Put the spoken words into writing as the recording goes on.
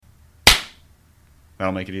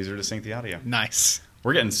That'll make it easier to sync the audio. Nice.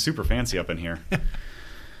 We're getting super fancy up in here.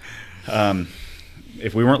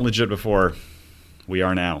 If we weren't legit before, we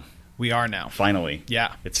are now. We are now. Finally.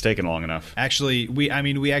 Yeah. It's taken long enough. Actually, we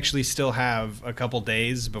actually still have a couple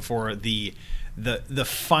days before the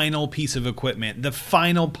final piece of equipment, the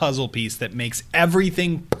final puzzle piece that makes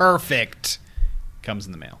everything perfect comes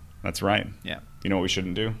in the mail. That's right. Yeah. You know what we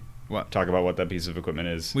shouldn't do? What? Talk about what that piece of equipment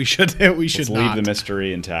is. We should Let's leave the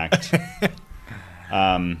mystery intact.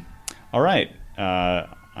 All right.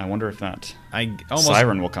 I wonder if that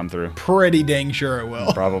siren will come through. Pretty dang sure it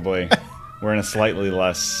will. Probably. We're in a slightly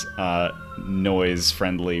less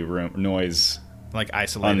noise-friendly room. Like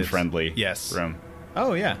isolated. Unfriendly yes. room.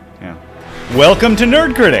 Oh, yeah. Yeah. Welcome to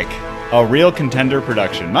Nerd Critic, a Real Contender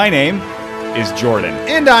production. My name is Jordan.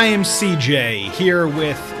 And I am CJ, here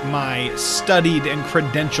with my studied and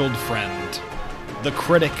credentialed friend, the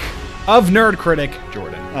critic of Nerd Critic,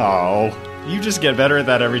 Jordan. Oh, you just get better at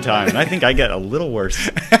that every time, and I think I get a little worse.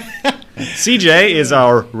 CJ is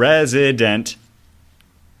our resident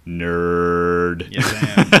nerd. Yes,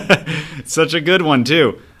 I am. Such a good one,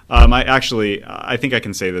 too. I think I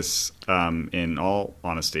can say this in all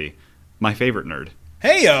honesty. My favorite nerd.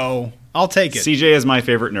 Hey-o. I'll take it. CJ is my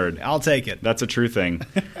favorite nerd. I'll take it. That's a true thing.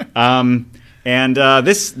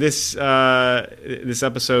 This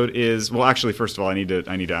episode is, well, actually, first of all, I need to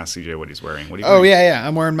ask CJ what he's wearing. What are you wearing? Yeah.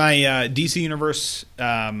 I'm wearing my DC Universe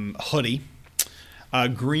hoodie, a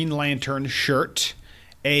Green Lantern shirt,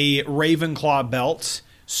 a Ravenclaw belt,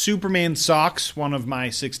 Superman socks, one of my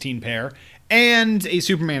 16 pair, and a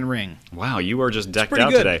Superman ring. Wow, you are just decked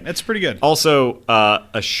out good. today. That's pretty good. Also, a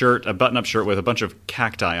button-up shirt with a bunch of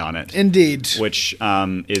cacti on it. Indeed. Which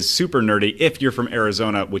is super nerdy if you're from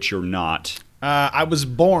Arizona, which you're not. I was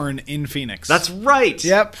born in Phoenix. That's right.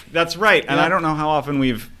 Yep. That's right. And Yep. I don't know how often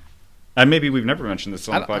maybe we've never mentioned this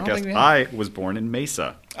on the I don't think podcast. we have. I was born in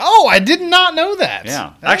Mesa. Oh, I did not know that.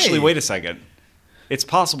 Yeah. Hey. Actually, wait a second. It's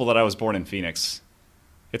possible that I was born in Phoenix.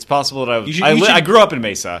 It's possible that I grew up in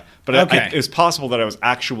Mesa, but Okay. it was possible that I was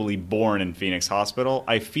actually born in Phoenix Hospital.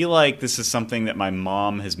 I feel like this is something that my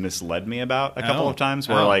mom has misled me about a couple of times,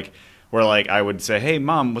 where I would say, "Hey,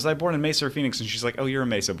 Mom, was I born in Mesa or Phoenix?" And she's like, "Oh, you're a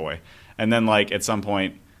Mesa boy." And then at some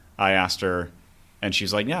point, I asked her, and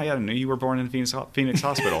she's like, "Yeah, I knew you were born in Phoenix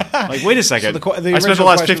Hospital." Like, wait a second. So the I spent the original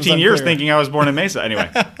last question was 15 years unclear. thinking I was born in Mesa. Anyway,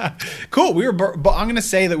 Cool. I'm going to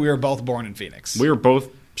say that we were both born in Phoenix. we were both.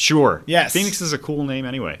 Sure. Yes. Phoenix is a cool name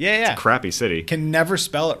anyway. Yeah. It's a crappy city. Can never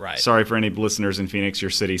spell it right. Sorry for any listeners in Phoenix. Your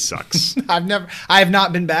city sucks. I have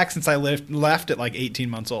not been back since I left at like 18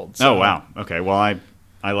 months old. So. Oh, wow. Okay. Well,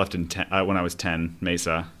 I left when I was 10,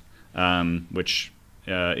 Mesa, which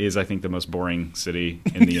is, I think, the most boring city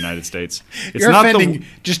in the United States. It's You're not offending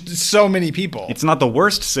just so many people. It's not the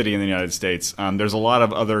worst city in the United States. There's a lot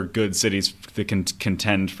of other good cities that can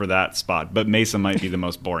contend for that spot, but Mesa might be the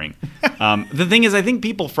most boring. The thing is, I think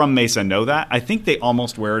people from Mesa know that. I think they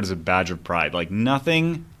almost wear it as a badge of pride. Like,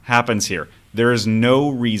 nothing happens here. There is no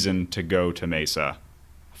reason to go to Mesa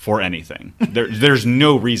for anything. There's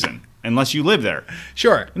no reason. Unless you live there.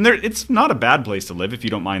 Sure. And it's not a bad place to live if you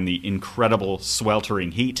don't mind the incredible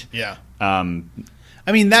sweltering heat. Yeah. I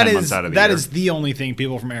mean, that 10 months out of the year. is the only thing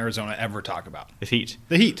people from Arizona ever talk about. The heat.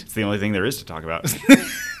 The heat. It's the only thing there is to talk about.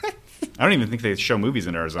 I don't even think they show movies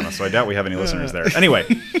in Arizona, so I doubt we have any listeners there. Anyway.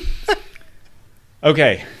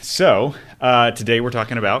 Okay, so today we're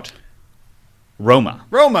talking about Roma.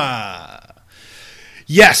 Roma.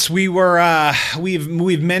 Yes, we were.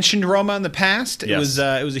 We've mentioned Roma in the past. Yes.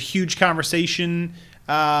 It was a huge conversation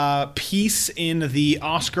piece in the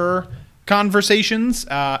Oscar conversations.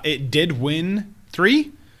 It did win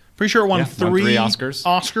 3. Pretty sure it won 3 Oscars.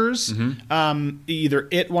 Mm-hmm. Either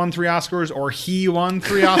it won 3 Oscars or he won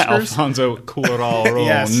 3 Oscars. Alfonso Cuarón.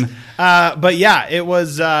 Yes. But yeah, it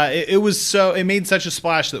was. It was so. It made such a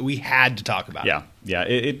splash that we had to talk about it. Yeah.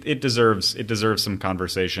 It deserves some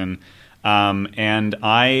conversation. And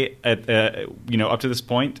I, up to this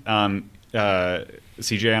point,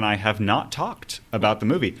 CJ and I have not talked about the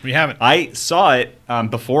movie. We haven't. I saw it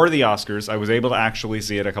before the Oscars. I was able to actually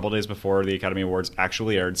see it a couple days before the Academy Awards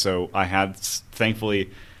actually aired. So I had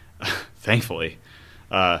thankfully,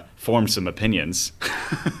 formed some opinions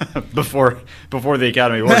before the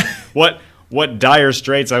Academy Awards. What dire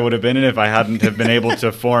straits I would have been in if I hadn't have been able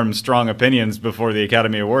to form strong opinions before the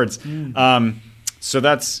Academy Awards. So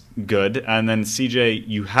that's good. And then, CJ,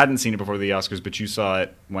 you hadn't seen it before the Oscars, but you saw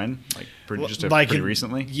it when? Pretty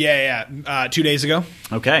recently? Yeah. 2 days ago.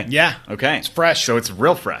 Okay. Yeah. Okay. It's fresh. So it's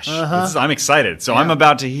real fresh. Uh-huh. I'm excited. So I'm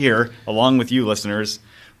about to hear, along with you listeners,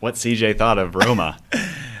 what CJ thought of Roma.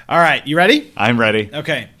 All right. You ready? I'm ready.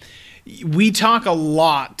 Okay. We talk a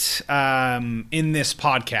lot in this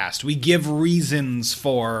podcast. We give reasons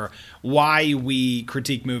for why we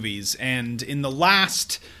critique movies. And in the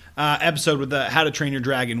last episode with the How to Train Your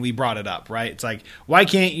Dragon, we brought it up, right? It's like, why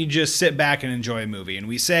can't you just sit back and enjoy a movie? And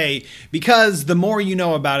we say, because the more you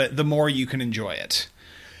know about it, the more you can enjoy it.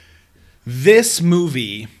 This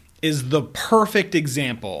movie is the perfect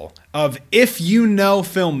example of, if you know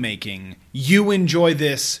filmmaking, you enjoy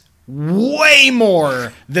this way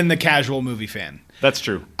more than the casual movie fan. That's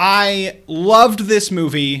true. I loved this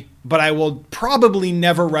movie, but I will probably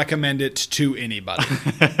never recommend it to anybody.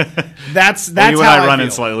 That's you and how I run feel.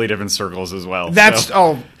 in slightly different circles as well.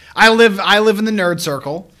 I live in the nerd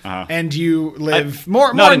circle, and you live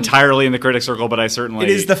more not entirely in the critic circle, but I certainly.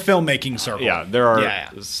 It is the filmmaking circle. Yeah, there are.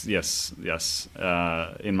 Yes.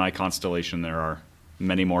 In my constellation, there are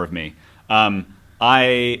many more of me.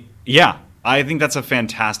 I think that's a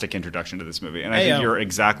fantastic introduction to this movie, and I think you're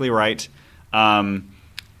exactly right. I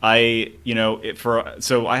had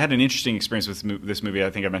an interesting experience with this movie. I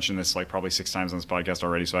think I mentioned this like probably 6 times on this podcast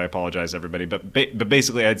already, so I apologize, everybody. But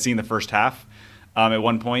basically, I'd seen the first half at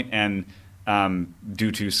one point, and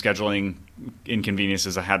due to scheduling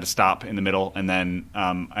inconveniences, I had to stop in the middle, and then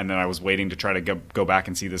I was waiting to try to go back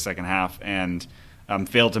and see the second half, and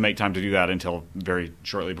failed to make time to do that until very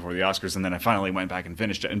shortly before the Oscars, and then I finally went back and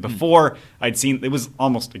finished it. And before I'd seen, it was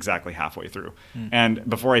almost exactly halfway through, and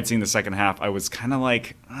before I'd seen the second half, I was kind of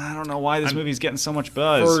like, I don't know why this movie's getting so much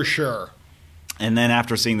buzz. For sure. And then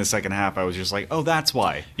after seeing the second half, I was just like, oh, that's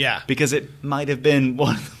why. Yeah. Because it might have been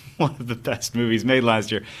one of the best movies made last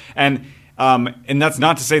year. And that's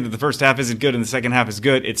not to say that the first half isn't good and the second half is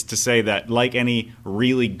good. It's to say that, like any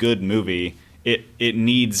really good movie, it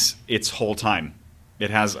needs its whole time. It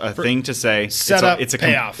has a thing to say.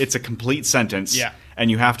 Payoff. It's a complete sentence. Yeah. And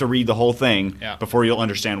you have to read the whole thing before you'll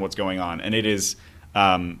understand what's going on. And it is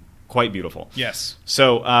quite beautiful. Yes.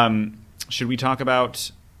 So should we talk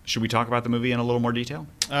about the movie in a little more detail?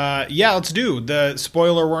 Let's do. The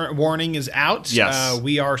spoiler warning is out. Yes.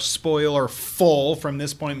 We are spoiler full from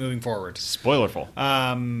this point moving forward. Spoiler full.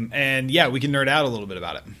 And we can nerd out a little bit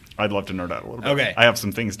about it. I'd love to nerd out a little bit. Okay. I have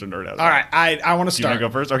some things to nerd out about. All right. I want to start. Do you want to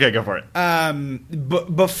go first? Okay, go for it.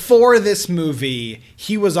 Before this movie,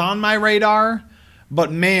 he was on my radar,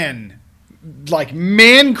 but man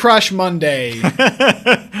Crush Monday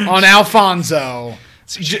on Alfonso.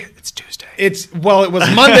 It's Tuesday. It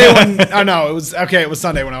was Monday when it was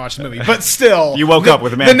Sunday when I watched the movie. But still, you woke up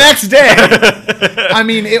with a man. The next day. I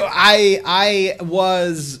mean, I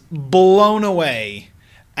was blown away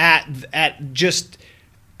at just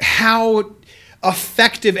how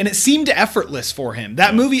effective, and it seemed effortless for him.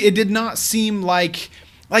 That movie, it did not seem like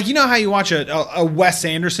you know how you watch a Wes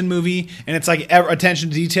Anderson movie and it's like attention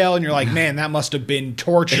to detail and you're like, man, that must have been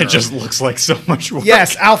torture. It just looks like so much work.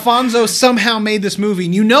 Yes, Alfonso somehow made this movie,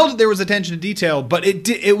 and you know that there was attention to detail, but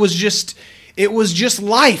it was just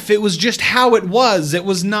life. It was just how it was. It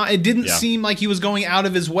was not. It didn't seem like he was going out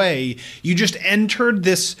of his way. You just entered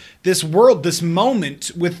this world, this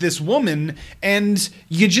moment with this woman, and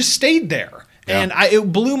you just stayed there. Yeah. And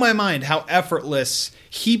it blew my mind how effortless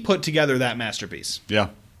he put together that masterpiece.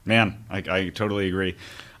 Yeah, man, I totally agree.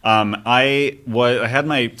 I had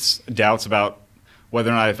my doubts about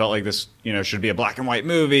whether or not I felt like this, should be a black and white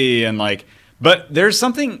movie, but there's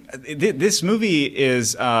something. This movie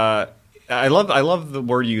is. I love the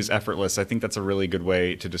word you use, effortless. I think that's a really good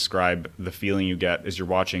way to describe the feeling you get as you're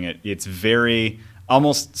watching it. It's very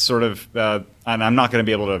almost sort of, and I'm not going to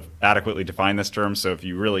be able to adequately define this term, so if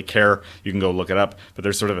you really care, you can go look it up. But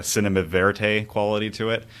there's sort of a cinema verite quality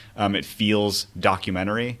to it. It feels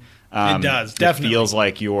documentary. It does, definitely. It feels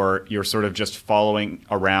like you're sort of just following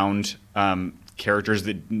around characters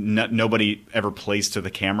that nobody ever plays to the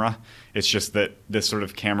camera. It's just that this sort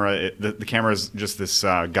of camera, the camera is just this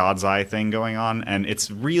God's eye thing going on, and it's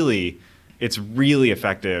really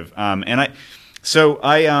effective.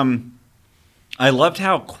 I loved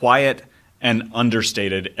how quiet and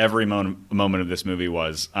understated every moment of this movie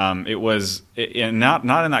was. It was not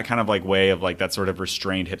in that kind of like way of like that sort of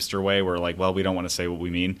restrained hipster way where like, well, we don't want to say what we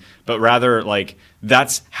mean, but rather like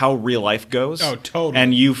that's how real life goes. Oh, totally.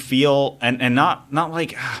 And you feel and not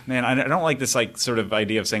like, man, I don't like this like sort of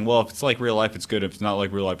idea of saying, well, if it's like real life, it's good. If it's not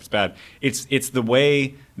like real life, it's bad. It's the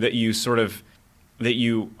way that you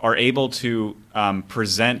are able to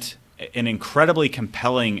present an incredibly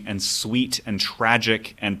compelling and sweet and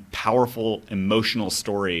tragic and powerful emotional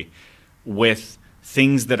story with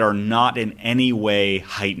things that are not in any way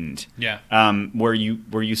heightened. Yeah. Where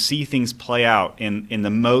you see things play out in the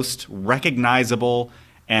most recognizable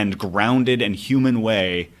and grounded and human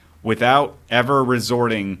way without ever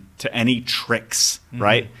resorting to any tricks,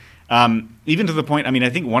 right? even to the point. I mean, I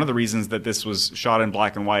think one of the reasons that this was shot in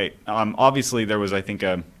black and white, obviously there was, I think,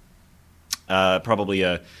 probably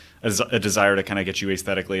a desire to kind of get you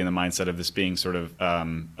aesthetically in the mindset of this being sort of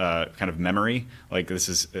kind of memory, like this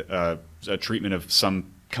is a treatment of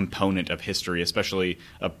some component of history, especially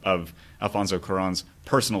of Alfonso Cuarón's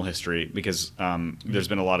personal history, because there's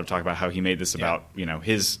been a lot of talk about how he made this about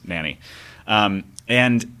his nanny.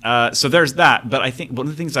 So there's that. But I think one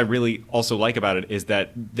of the things I really also like about it is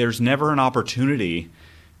that there's never an opportunity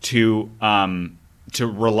to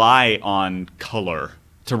rely on color,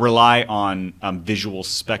 to rely on visual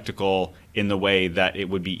spectacle in the way that it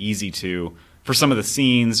would be easy to for some of the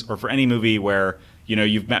scenes, or for any movie where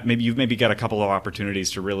you've maybe got a couple of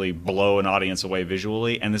opportunities to really blow an audience away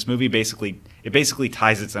visually, and this movie basically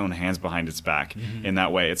ties its own hands behind its back in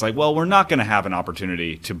that way. It's like, well, we're not going to have an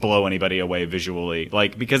opportunity to blow anybody away visually,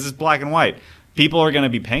 like, because it's black and white. People are going to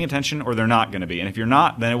be paying attention, or they're not going to be. And if you're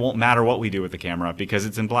not, then it won't matter what we do with the camera, because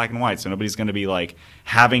it's in black and white. So nobody's going to be like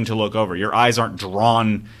having to look over. Your eyes aren't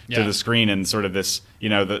drawn to the screen in sort of this,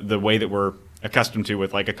 the way that we're accustomed to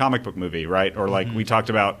with like a comic book movie, right? Or like we talked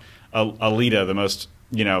about Alita, the most,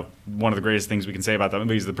 one of the greatest things we can say about that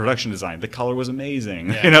movie is the production design. The color was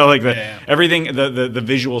amazing. Everything, the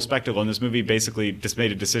visual spectacle in this movie basically just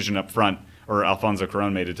made a decision up front, or Alfonso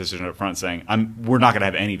Cuarón made a decision up front saying, we're not going to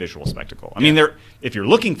have any visual spectacle. I mean, if you're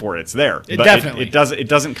looking for it, it's there. But definitely. It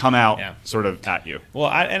doesn't come out sort of at you. Well,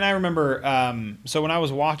 I remember, so when I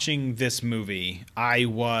was watching this movie, I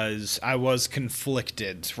was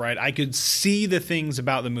conflicted, right? I could see the things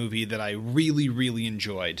about the movie that I really, really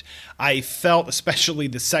enjoyed. I felt, especially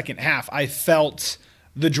the second half, I felt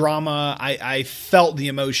the drama. I felt the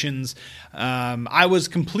emotions. I was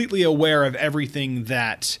completely aware of everything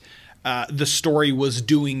that the story was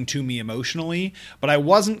doing to me emotionally, but I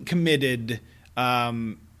wasn't committed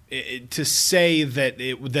to say that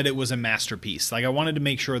it was a masterpiece. Like, I wanted to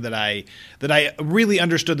make sure that I really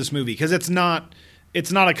understood this movie, because it's not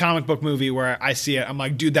a comic book movie where I see it, I'm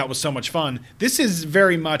like, dude, that was so much fun. This is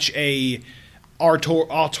very much a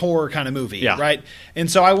auteur kind of movie, right? And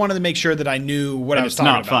so I wanted to make sure that I knew what I was talking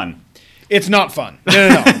about. It's not fun. It's not fun.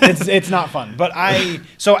 No. It's not fun. But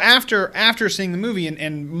so after seeing the movie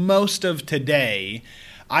and most of today,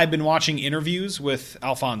 I've been watching interviews with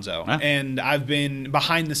Alfonso, and I've been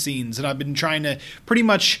behind the scenes, and I've been trying to pretty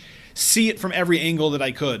much see it from every angle that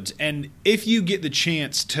I could. And if you get the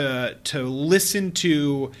chance to listen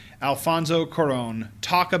to Alfonso Cuarón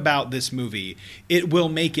talk about this movie, it will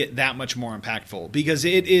make it that much more impactful, because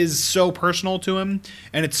it is so personal to him,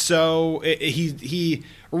 and it's so he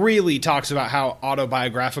really talks about how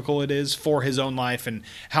autobiographical it is for his own life, and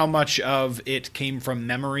how much of it came from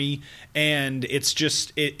memory, and it's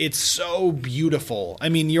just it's so beautiful. I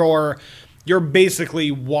mean, you're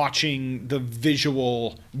basically watching the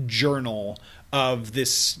visual journal of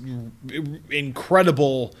this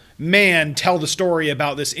incredible man tell the story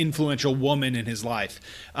about this influential woman in his life.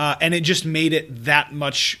 And it just made it that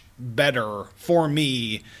much better for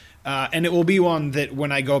me. And it will be one that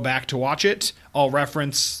when I go back to watch it, I'll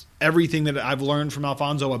reference everything that I've learned from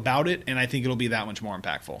Alfonso about it, and I think it'll be that much more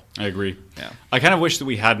impactful. I agree. Yeah. I kind of wish that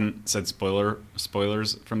we hadn't said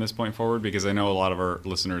spoilers from this point forward, because I know a lot of our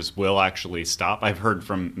listeners will actually stop. I've heard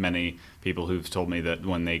from many people who've told me that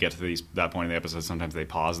when they get to that point in the episode, sometimes they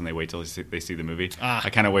pause and they wait till they see the movie.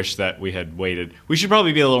 I kind of wish that we had waited. We should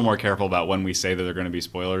probably be a little more careful about when we say that they're going to be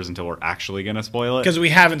spoilers until we're actually going to spoil it. Because we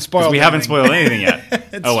haven't spoiled anything yet.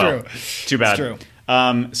 It's oh well, true. Too bad. It's true.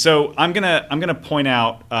 So I'm gonna point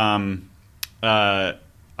out. I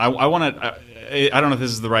want to. I don't know if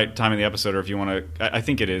this is the right time in the episode, or if you want to. I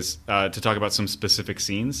think it is to talk about some specific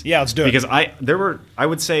scenes. Yeah, let's do it. Because I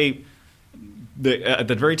would say, at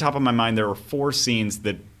the very top of my mind, there were 4 scenes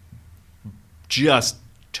that just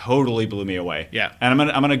totally blew me away. Yeah, and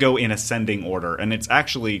I'm gonna go in ascending order, and it's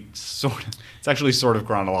actually sort of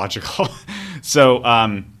chronological.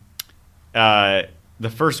 So the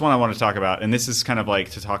first one I want to talk about, and this is kind of like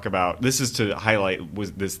to talk about, this is to highlight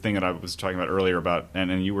was this thing that I was talking about earlier about,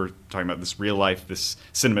 and you were talking about this real life, this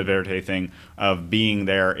cinema verite thing of being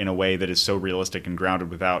there in a way that is so realistic and grounded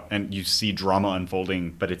without, and you see drama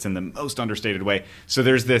unfolding, but it's in the most understated way. So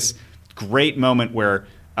there's this great moment where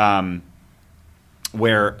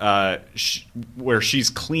she's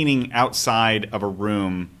cleaning outside of a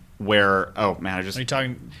room where are you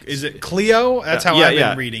talking? Is it Cleo? That's how I've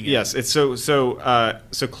been reading it. Yes, it's so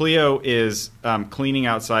Cleo is cleaning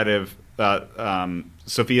outside of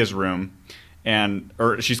Sophia's room,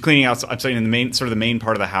 or she's cleaning outside. I'm saying in the main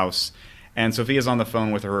part of the house, and Sophia's on the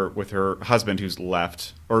phone with her husband who's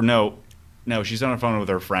left, or no, No, she's on the phone with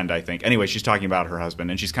her friend, I think. Anyway, she's talking about her husband,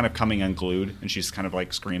 and she's kind of coming unglued, and she's kind of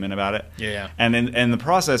like screaming about it. Yeah. And in the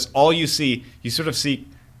process, all you sort of see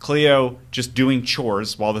Cleo just doing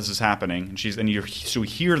chores while this is happening, so we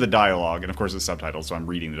hear the dialogue, and of course it's subtitled, so I'm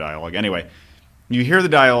reading the dialogue. Anyway, you hear the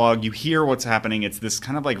dialogue, you hear what's happening. It's this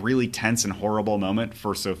kind of like really tense and horrible moment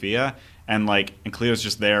for Sophia, and Cleo's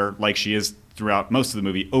just there, like she is throughout most of the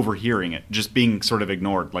movie, overhearing it, just being sort of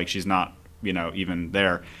ignored, like she's not, even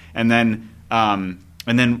there. And then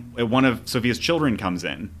one of Sophia's children comes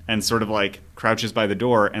in and sort of like crouches by the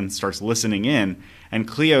door and starts listening in, and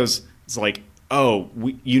Cleo's like, oh,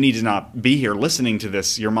 you need to not be here listening to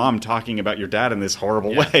this, your mom talking about your dad in this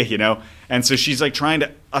horrible way, And so she's like trying to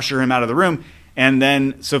usher him out of the room. And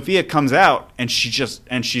then Sophia comes out, and she's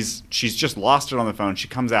just lost it on the phone. She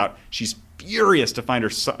comes out. She's furious to find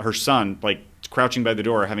her son like crouching by the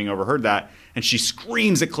door, having overheard that. And she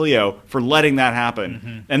screams at Cleo for letting that happen.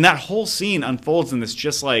 Mm-hmm. And that whole scene unfolds in this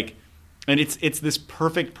just like, and it's this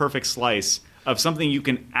perfect slice of something you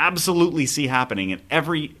can absolutely see happening in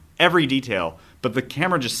every detail, but the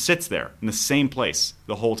camera just sits there in the same place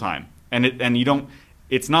the whole time, and you don't.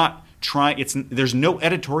 It's not trying. There's no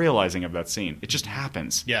editorializing of that scene. It just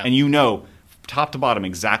happens, and top to bottom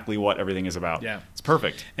exactly what everything is about. Yeah, it's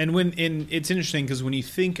perfect. And it's interesting because when you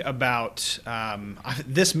think about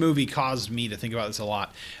this movie, caused me to think about this a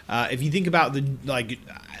lot. If you think about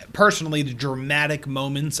personally the dramatic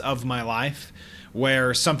moments of my life,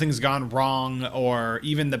 where something's gone wrong, or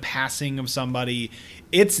even the passing of somebody,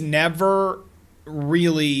 it's never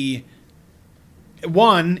really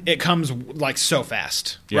it comes like so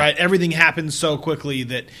fast, right? Everything happens so quickly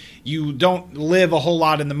that you don't live a whole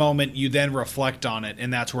lot in the moment. You then reflect on it,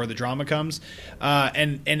 and that's where the drama comes.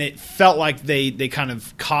 And it felt like they kind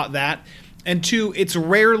of caught that. And two, it's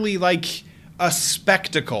rarely like a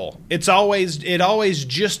spectacle. It always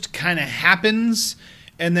just kind of happens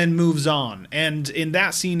and then moves on. And in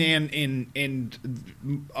that scene and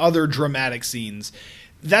in other dramatic scenes,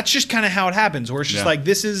 that's just kind of how it happens, where it's just like,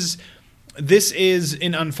 this is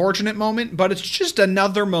an unfortunate moment, but it's just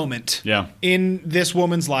another moment in this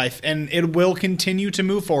woman's life, and it will continue to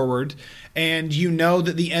move forward. And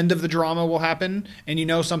that the end of the drama will happen,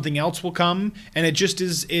 and something else will come, and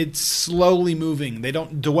it's slowly moving. They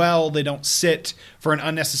don't dwell, they don't sit for an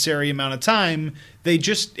unnecessary amount of time. It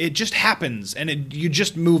just happens, and you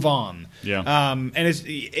just move on. And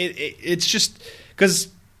it's just because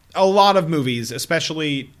a lot of movies,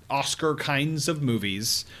 especially Oscar kinds of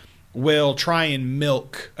movies, will try and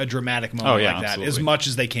milk a dramatic moment like that as much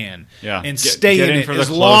as they can, and stay in it as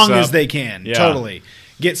long as they can. Totally.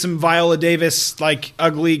 Get some Viola Davis like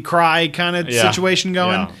ugly cry kind of situation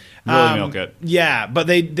going. Really milk it. Yeah, but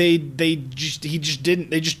it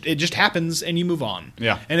just happens, and you move on.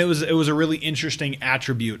 Yeah. And it was a really interesting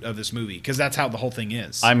attribute of this movie, because that's how the whole thing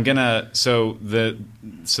is. So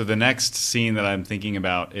the next scene that I'm thinking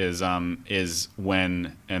about is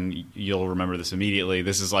when, and you'll remember this immediately,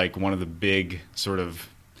 this is like one of the big sort of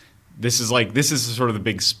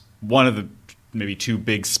one of the maybe two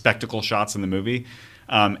big spectacle shots in the movie.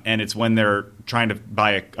 And it's when they're trying to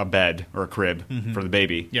buy a bed or a crib for the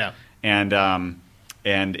baby. Yeah. And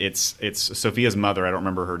it's Sophia's mother, I don't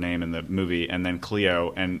remember her name in the movie, and then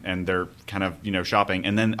Cleo, and they're kind of, shopping,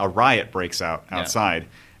 and then a riot breaks out outside.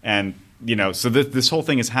 And, so this whole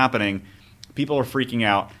thing is happening. People are freaking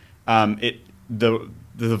out. The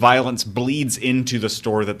violence bleeds into the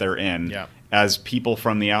store that they're in. Yeah. As people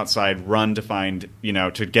from the outside run to find,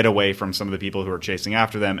 to get away from some of the people who are chasing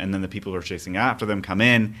after them, and then the people who are chasing after them come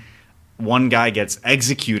in. One guy gets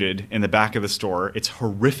executed in the back of the store. It's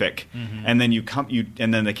horrific. Mm-hmm. And then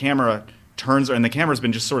and then the camera turns, and the camera's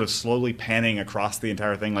been just sort of slowly panning across the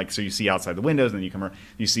entire thing, like so you see outside the windows, and then you come around,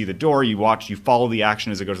 you see the door, you follow the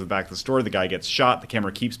action as it goes to the back of the store. The guy gets shot. The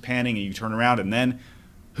camera keeps panning, and you turn around, and then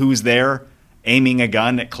who's there, aiming a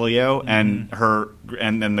gun at Cleo and her,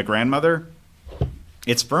 and then the grandmother?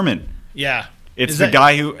 It's Furman. Yeah. It's the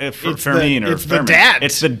guy who Fermin or it's the dad.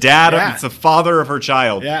 It's the dad. It's the father of her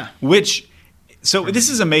child. Yeah. So this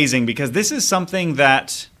is amazing, because this is something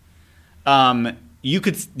that you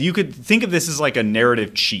could think of this as like a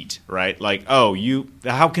narrative cheat, right? Like,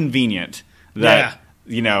 how convenient that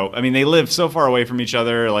they live so far away from each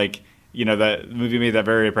other. Like, that movie made that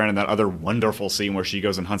very apparent in that other wonderful scene where she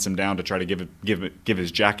goes and hunts him down to try to give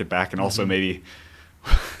his jacket back, and also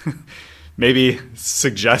maybe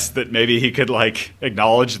suggest that maybe he could like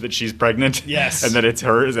acknowledge that she's pregnant, and that it's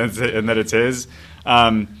hers and that it's his.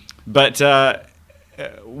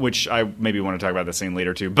 Which I maybe want to talk about the scene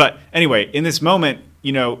later too. But anyway, in this moment,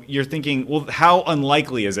 you're thinking, well, how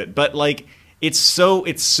unlikely is it? But like, it's so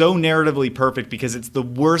narratively perfect because it's the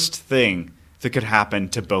worst thing that could happen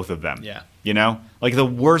to both of them. Yeah. You know? Like the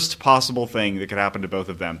worst possible thing that could happen to both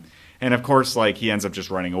of them. And of course, like he ends up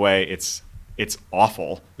just running away. It's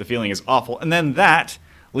awful. The feeling is awful. And then that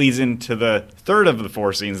leads into the third of the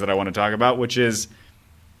 4 scenes that I want to talk about, which is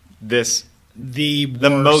this the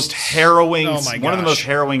most harrowing one of the most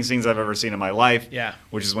harrowing scenes I've ever seen in my life. Yeah.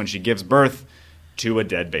 Which is when she gives birth to a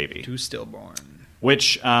dead baby. To stillborn.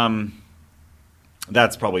 Which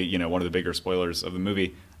that's probably, you know, one of the bigger spoilers of the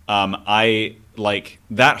movie. I like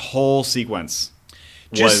that whole sequence.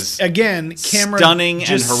 Just again, camera stunning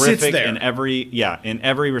just and horrific sits there. in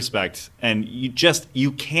every respect, and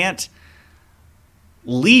you can't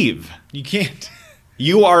leave. You can't.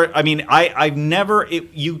 You are. I mean, I've never.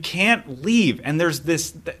 You can't leave, and there's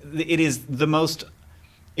this. It is the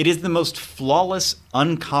most flawless,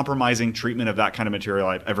 uncompromising treatment of that kind of material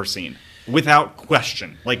I've ever seen, without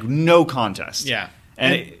question, like no contest. Yeah.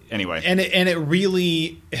 Anyway, and it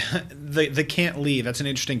really the can't leave. That's an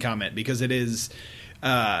interesting comment because it is.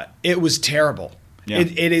 It was terrible. Yeah.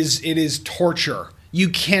 It is torture. You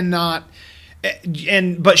cannot,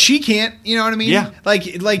 but she can't. You know what I mean? Yeah. Like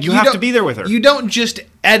you have to be there with her. You don't just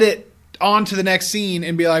edit on to the next scene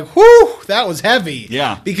and be like, "Whew, that was heavy."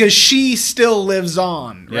 Yeah. Because she still lives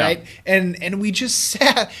on, right? Yeah. And we just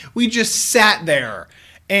sat there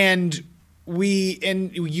and.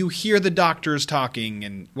 You hear the doctors talking,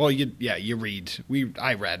 and you read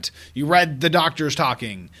the doctors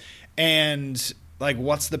talking, and like,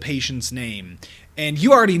 what's the patient's name? And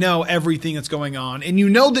you already know everything that's going on, and you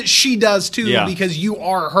know that she does too because you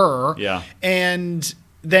are her. Yeah. And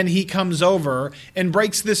then he comes over and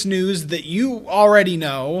breaks this news that you already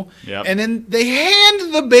know. Yep. And then they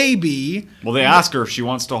hand the baby. Well, they ask her if she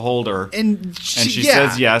wants to hold her, and she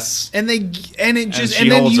says yes. And they she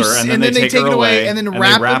holds her, and then they take her away, and then they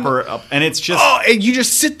wrap her up, and it's just and you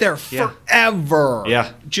just sit there forever.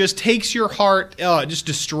 Yeah, just takes your heart. It just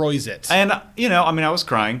destroys it. And you know, I mean, I was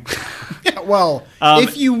crying. Yeah, well,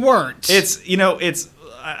 if you weren't,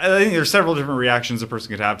 I think there's several different reactions a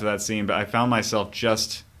person could have to that scene, but I found myself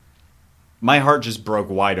my heart just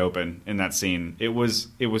broke wide open in that scene. It was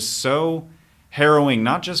so harrowing,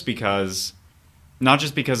 not just because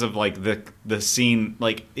of like the scene,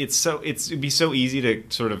 like it'd be so easy to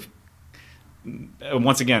sort of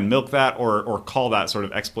once again milk that or call that sort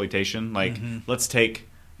of exploitation. Like let's take,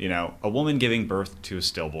 you know, a woman giving birth to a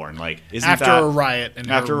stillborn, like after a riot and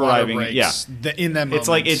after her arriving, breaks, in that moment. It's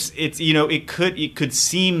like it's you know, it could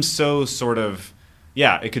seem so sort of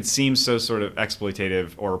it could seem so sort of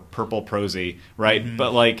exploitative or purple prosy, right? Mm-hmm.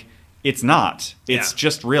 But like it's not. It's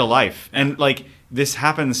just real life, and like this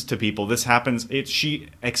happens to people. This happens. She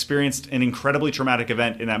experienced an incredibly traumatic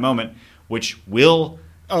event in that moment, which will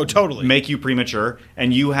totally make you premature,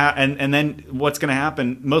 and you have and then what's going to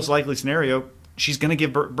happen? Most likely scenario. She's going to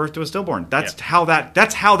give birth to a stillborn. That's how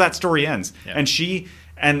that story ends. Yeah. And she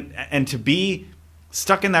and to be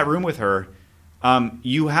stuck in that room with her,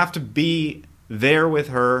 you have to be there with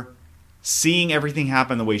her, seeing everything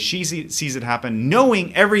happen the way she sees it happen,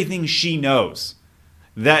 knowing everything she knows,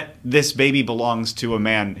 that this baby belongs to a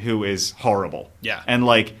man who is horrible. Yeah. And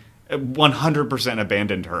like 100%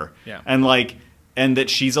 abandoned her. Yeah. And like. And that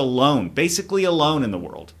she's alone, basically alone in the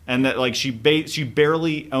world, and that like she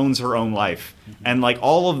barely owns her own life, and like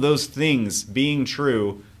all of those things being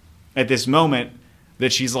true at this moment,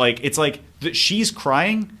 that she's like, it's like that she's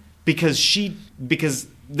crying because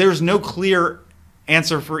there's no clear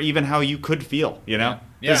answer for even how you could feel, you know?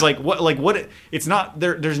 Yeah. It's like what it's not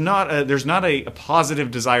there. There's not a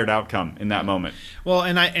positive desired outcome in that moment. Well,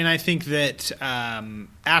 and I think that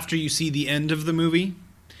after you see the end of the movie.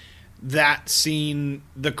 That scene,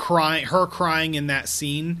 her crying in that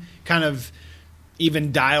scene kind of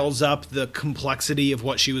even dials up the complexity of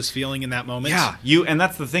what she was feeling in that moment. Yeah, and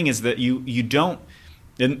that's the thing is that you don't,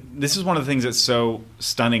 and this is one of the things that's so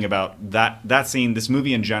stunning about that scene, this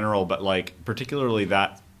movie in general, but like particularly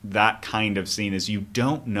that kind of scene is you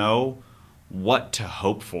don't know what to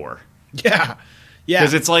hope for. Yeah.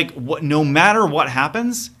 Because it's like no matter what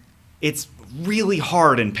happens, it's really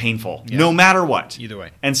hard and painful, no matter what. Either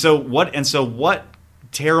way. And so what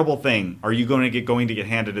terrible thing are you going to get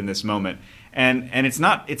handed in this moment? And it's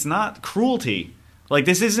not cruelty. Like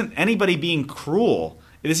this isn't anybody being cruel.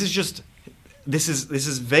 This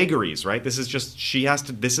is vagaries, right? This is just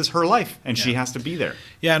this is her life, and she has to be there.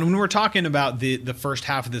 Yeah, and when we're talking about the first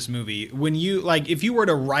half of this movie, when you if you were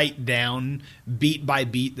to write down beat by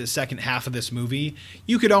beat the second half of this movie,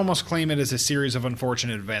 you could almost claim it as a series of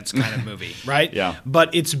unfortunate events kind of movie, right? Yeah.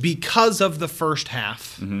 But it's because of the first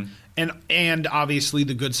half, and obviously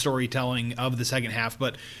the good storytelling of the second half,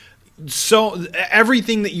 but so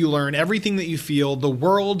everything that you learn, everything that you feel, the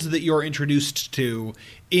world that you're introduced to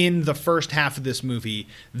in the first half of this movie,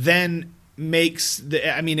 then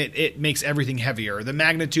it makes everything heavier. The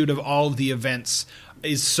magnitude of all of the events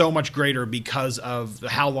is so much greater because of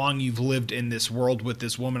how long you've lived in this world with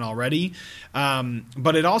this woman already.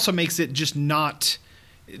 But it also makes it just not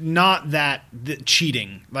that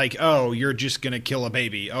cheating, like, oh, you're just gonna kill a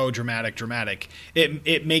baby, oh, dramatic.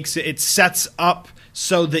 It sets up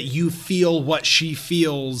so that you feel what she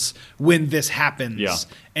feels when this happens.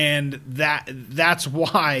 And that's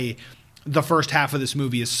why the first half of this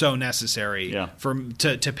movie is so necessary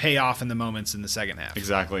to pay off in the moments in the second half.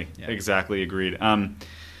 Exactly. Agreed.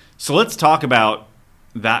 So let's talk about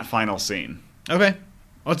that final scene. Okay,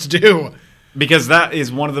 let's do, because that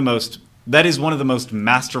is one of the most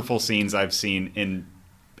masterful scenes I've seen in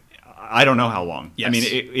I don't know how long. Yes. I mean,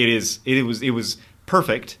 it was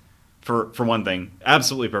perfect for one thing,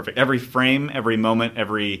 absolutely perfect. Every frame, every moment,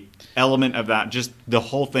 every element of that, just the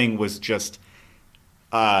whole thing was just.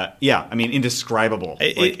 Indescribable.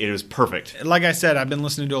 It was perfect. Like I said, I've been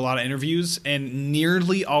listening to a lot of interviews, and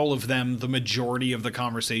nearly all of them, the majority of the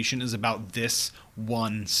conversation is about this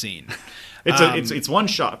one scene. It's one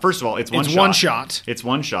shot. First of all, it's one shot. It's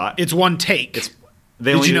one shot. It's one take.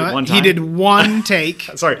 Did you know it? One time? He did one take.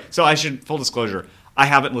 Sorry. So I should, full disclosure, I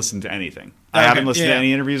haven't listened to anything. I haven't listened to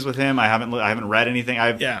any interviews with him. I haven't read anything.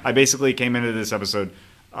 I basically came into this episode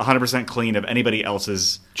 100% clean of anybody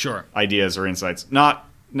else's ideas or insights. Not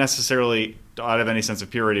necessarily out of any sense of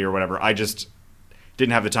purity or whatever. I just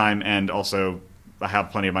didn't have the time, and also I have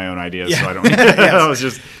plenty of my own ideas, so I don't. I was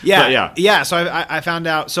just So I found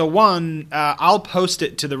out. So one, I'll post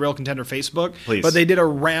it to the Real Contender Facebook. Please. But they did a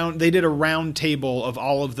round table of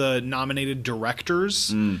all of the nominated directors,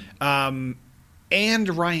 and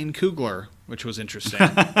Ryan Coogler, which was interesting.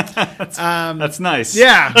 That's nice.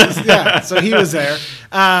 Yeah. So he was there.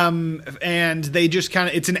 And they just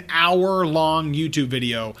it's an hour-long YouTube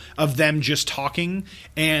video of them just talking,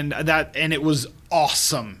 and it was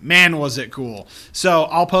awesome. Man, was it cool. So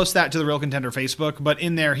I'll post that to the Real Contender Facebook, but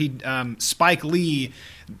in there, Spike Lee,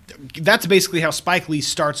 that's basically how Spike Lee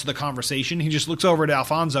starts the conversation. He just looks over at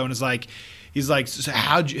Alfonso and he's like, so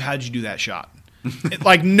how'd you do that shot?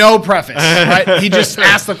 Like, no preface, right? He just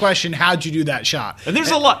asked the question, "How'd you do that shot?" And there's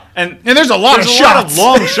a lot, and there's a lot of shots,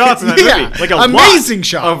 long shots in that movie, like amazing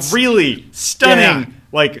shots of really stunning,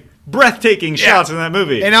 like breathtaking shots in that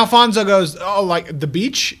movie. And Alfonso goes, "Oh, like the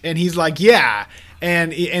beach," and he's like, "Yeah."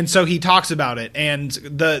 And so he talks about it, and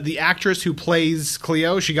the actress who plays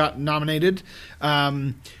Cleo, she got nominated,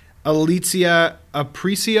 Alicia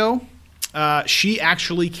Aparicio. She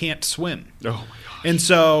actually can't swim. Oh my god. And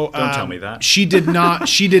so don't tell me that. She did not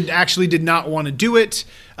want to do it.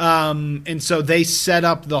 And so they set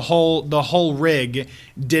up the whole rig,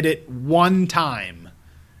 did it one time,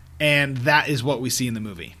 and that is what we see in the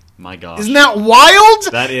movie. My gosh. Isn't that wild?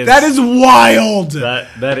 That is wild.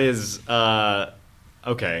 That is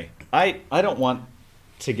okay. I don't want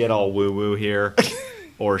to get all woo-woo here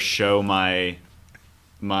or show my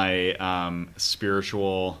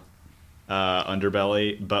spiritual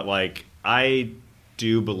underbelly, but like I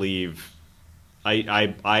do believe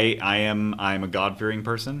I'm a God-fearing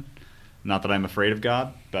person. Not that I'm afraid of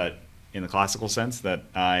God, but in the classical sense that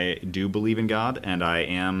I do believe in God, and I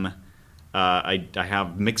am I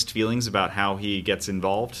have mixed feelings about how he gets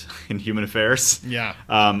involved in human affairs. Yeah.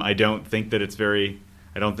 I don't think that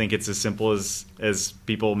I don't think it's as simple as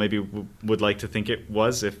people maybe would like to think it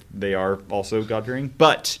was if they are also God-fearing.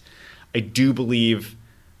 But I do believe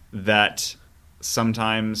that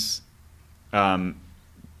sometimes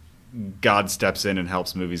God steps in and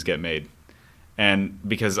helps movies get made. And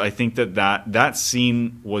because I think that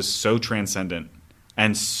scene was so transcendent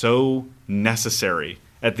and so necessary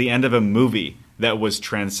at the end of a movie that was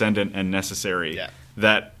transcendent and necessary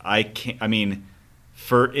that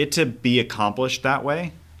for it to be accomplished that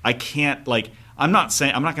way, I can't, like, I'm not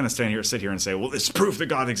going to sit here and say, well, this is proof that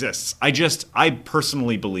God exists. I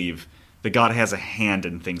personally believe that God has a hand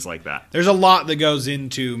in things like that. There's a lot that goes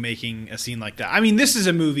into making a scene like that. I mean, this is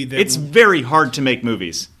a movie that... It's very hard to make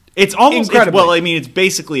movies. It's almost... it's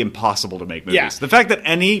basically impossible to make movies. Yeah. The fact that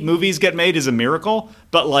any movies get made is a miracle,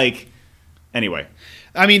 but, like, anyway.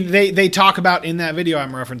 I mean, they talk about, in that video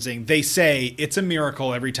I'm referencing, they say it's a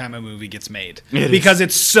miracle every time a movie gets made. Because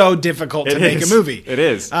it's so difficult to make a movie. It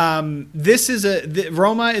is. Roma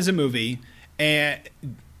is a movie, and...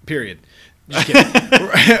 Period. Just kidding.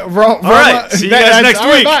 All right. See you guys next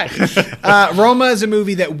week. Right, Roma is a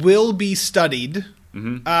movie that will be studied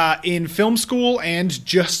in film school and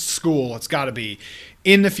just school. It's got to be.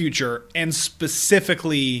 in the future, and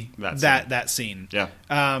specifically that scene. Yeah.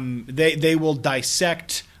 They will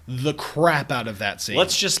dissect the crap out of that scene.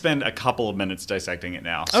 Let's just spend a couple of minutes dissecting it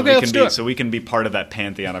now. Okay, let's do it. So we can be part of that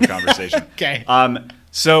pantheon of conversation. Okay.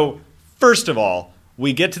 So first of all,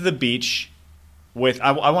 we get to the beach with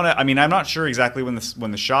I'm not sure exactly when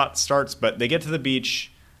the shot starts, but they get to the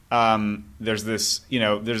beach. There's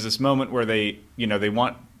this moment where they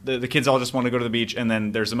want the kids all just want to go to the beach, and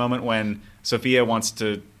then there's a moment when Sophia wants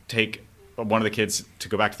to take one of the kids to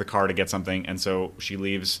go back to the car to get something, and so she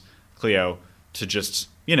leaves Cleo to just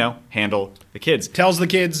handle the kids. Tells the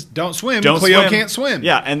kids, don't swim. Cleo can't swim.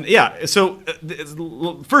 Yeah. So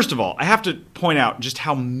first of all, I have to point out just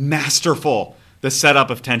how masterful the setup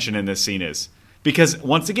of tension in this scene is, because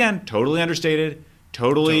once again, totally understated.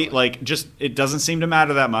 Totally. Like, just, it doesn't seem to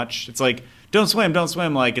matter that much. It's like, don't swim.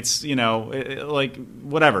 Like, it's, like,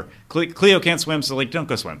 whatever. Cleo can't swim, so, like, don't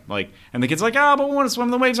go swim. Like, and the kid's like, but we want to swim.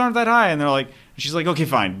 The waves aren't that high. And they're like, she's like, okay,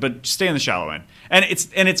 fine, but stay in the shallow end. And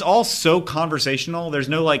it's all so conversational. There's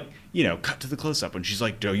no, like, cut to the close-up when she's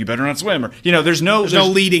like, you better not swim. Or, there's no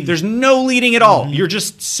leading. There's no leading at all. Mm-hmm. You're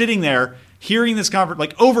just sitting there hearing this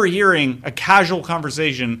overhearing a casual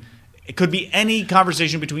conversation. It could be any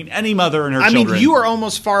conversation between any mother and her children. I mean, you are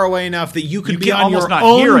almost far away enough that you could be on your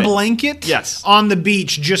own blanket on the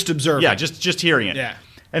beach just observing. Yeah, just hearing it. Yeah.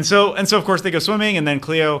 And so of course they go swimming, and then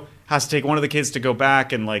Cleo has to take one of the kids to go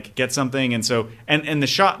back and like get something, and so and the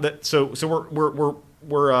shot that so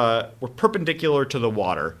we're perpendicular to the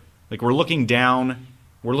water. Like we're looking down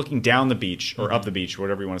the beach or up the beach,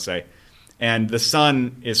 whatever you want to say. And the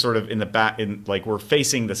sun is sort of in the back, like we're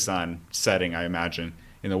facing the sun setting, I imagine,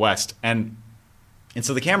 in the west, and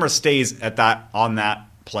so the camera stays on that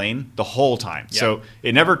plane the whole time. Yep. So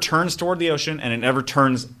it never turns toward the ocean, and it never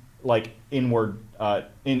turns like inward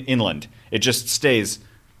inland. It just stays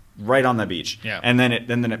right on the beach. Yeah. And then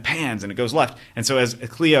it pans and it goes left. And so as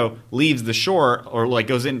Cleo leaves the shore or like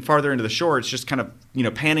goes in farther into the shore, it's just kind of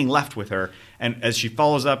panning left with her. And as she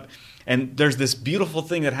follows up, and there's this beautiful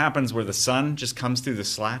thing that happens where the sun just comes through the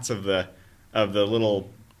slats of the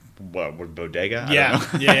little bodega.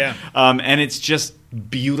 Yeah. And it's just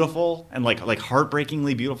beautiful and like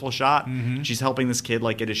heartbreakingly beautiful shot. Mm-hmm. She's helping this kid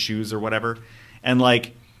like get his shoes or whatever, and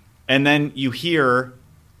then you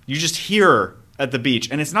just hear at the beach,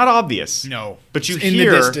 and it's not obvious. No, but you in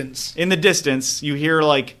hear the distance. You hear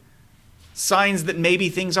like signs that maybe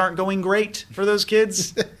things aren't going great for those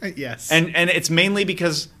kids. Yes, and it's mainly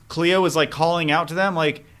because Cleo is like calling out to them,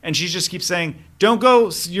 like, and she just keeps saying, don't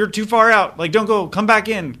go, you're too far out. Like, don't go, come back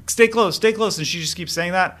in, stay close. And she just keeps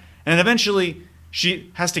saying that. And eventually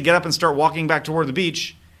she has to get up and start walking back toward the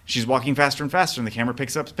beach. She's walking faster and faster, and the camera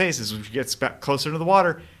picks up pace as she gets back closer to the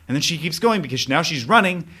water. And then she keeps going because now she's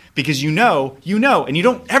running because you know, and you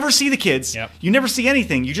don't ever see the kids. Yep. You never see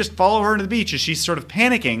anything. You just follow her into the beach as she's sort of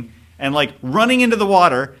panicking and like running into the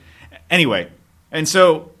water. Anyway, and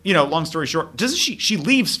so, long story short, she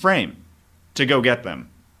leaves frame to go get them.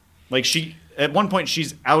 Like at one point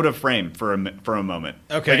she's out of frame for a moment.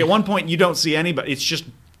 Okay. Like at one point you don't see anybody. It's just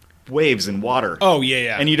waves and water. Oh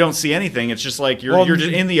yeah. And you don't see anything. It's just like you're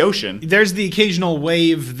just in the ocean. There's the occasional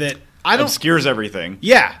wave that obscures everything.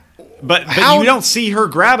 Yeah. But you don't see her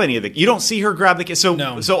grab any of the. You don't see her grab the kids. So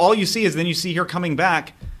no. So all you see is then you see her coming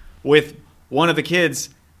back with one of the kids,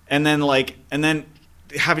 and then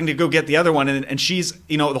having to go get the other one, and she's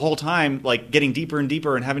the whole time like getting deeper and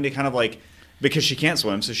deeper and having to kind of like. Because she can't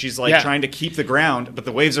swim, so she's like trying to keep the ground, but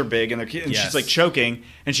the waves are big, and she's like choking,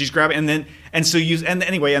 and she's grabbing, and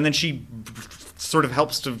then she sort of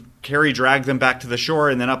helps to drag them back to the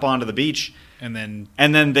shore, and then up onto the beach, and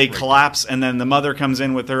then they collapse, and then the mother comes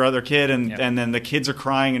in with her other kid, and then the kids are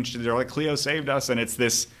crying, and they're like, Cleo saved us, and it's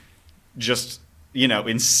this just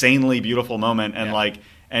insanely beautiful moment, and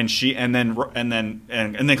and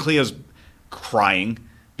then Cleo's crying.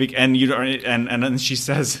 And then she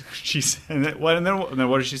says what? And then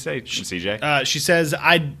what does she say, CJ? She says,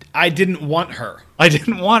 "I didn't want her. I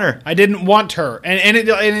didn't want her. I didn't want her." And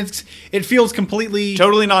it feels completely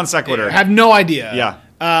totally non sequitur. I have no idea. Yeah.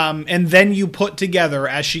 And then you put together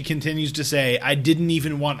as she continues to say, "I didn't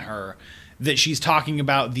even want her," that she's talking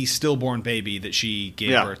about the stillborn baby that she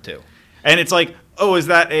gave birth to. And it's like, oh, is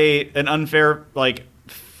that an unfair like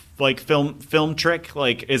film trick?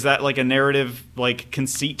 Like, is that like a narrative like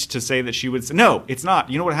conceit to say that she would say? No, it's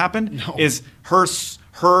not. You know what happened? No. Is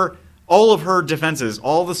her all of her defenses,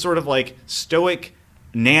 all the sort of like stoic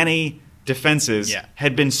nanny defenses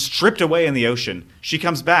had been stripped away in the ocean. She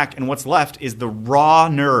comes back, and what's left is the raw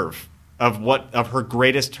nerve of her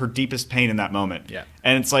deepest pain in that moment. Yeah.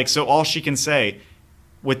 And it's like, so all she can say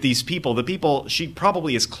with these people, the people she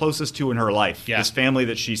probably is closest to in her life, Yeah. this family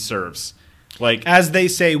that she serves. Like, As they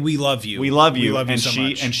say, we love you. we love you, We love you and so she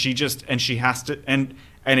much. and she just and she has to and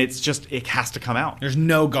it's just it has to come out. There's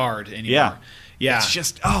no guard anymore. Yeah. Yeah. It's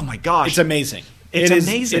just, oh my gosh. It's amazing. It's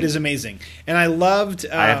amazing. It is amazing. And I loved...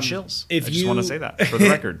 I have chills. I just want to say that for the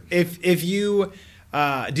record. If you...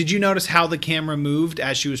 did you notice how the camera moved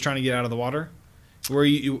as she was trying to get out of the water? Where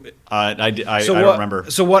I don't what,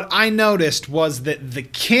 remember. So what I noticed was that the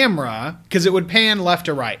camera, because it would pan left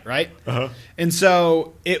to right, right? Uh-huh. And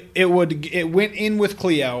so it went in with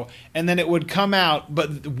Cleo, and then it would come out,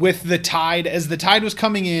 but with the tide, as the tide was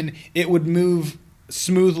coming in, it would move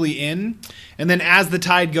smoothly in, and then as the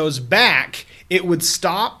tide goes back, it would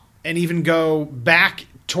stop and even go back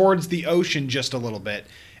towards the ocean just a little bit,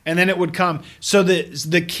 and then it would come. So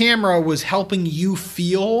the camera was helping you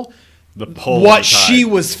feel The pull what of the tide. she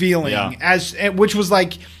was feeling, Yeah. which was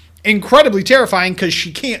like incredibly terrifying because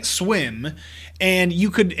she can't swim, and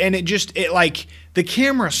the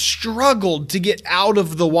camera struggled to get out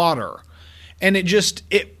of the water, and it just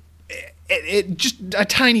a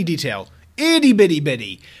tiny detail, itty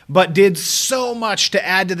bitty, but did so much to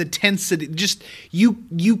add to the tensity. Just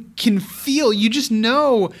you can feel, you just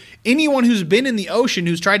know, anyone who's been in the ocean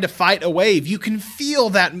who's tried to fight a wave, you can feel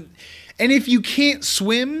that. And if you can't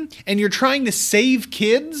swim and you're trying to save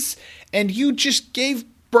kids and you just gave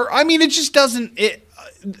birth, I mean, it just doesn't.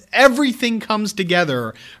 Everything comes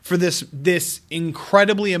together for this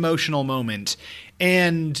incredibly emotional moment,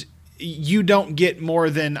 and you don't get more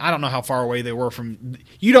than, I don't know how far away they were from.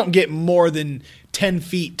 You don't get more than 10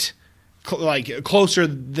 feet, like closer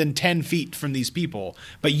than 10 feet from these people,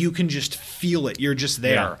 but you can just feel it. You're just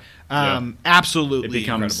there. Absolutely, It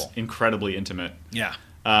becomes incredible. incredibly intimate. Yeah.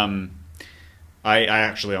 I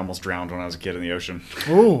actually almost drowned when I was a kid in the ocean.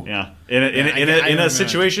 Ooh. Yeah, I in remember. a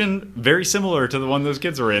situation very similar to the one those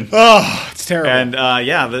kids were in. Oh, it's terrible. And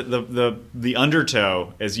the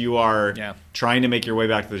undertow as you are trying to make your way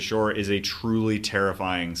back to the shore is a truly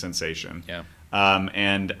terrifying sensation. Yeah.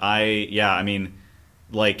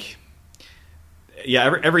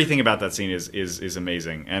 Everything about that scene is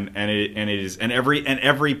amazing, and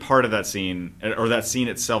every part of that scene, or that scene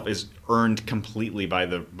itself, is earned completely by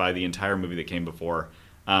the entire movie that came before,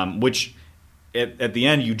 which at the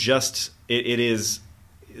end it is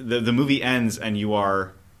the movie ends and you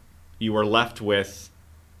are left with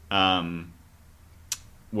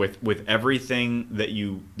everything that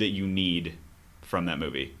you need from that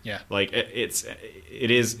movie. Yeah. Like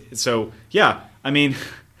it is so, yeah, I mean,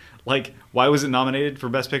 like, why was it nominated for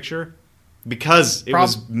Best Picture? Because it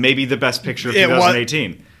was maybe the best picture of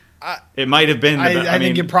 2018. It might have been. I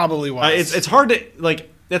think it probably was. It's hard to,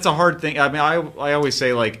 like, that's a hard thing. I mean, I always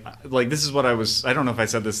say, like this is what I was. I don't know if I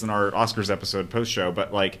said this in our Oscars episode post show,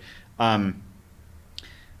 but like,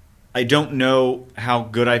 I don't know how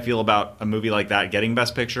good I feel about a movie like that getting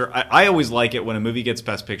Best Picture. I always like it when a movie gets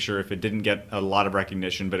Best Picture if it didn't get a lot of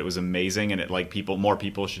recognition, but it was amazing and it, like, more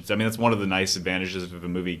people should. I mean, that's one of the nice advantages of a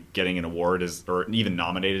movie getting an award or even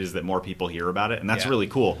nominated, is that more people hear about it, and that's really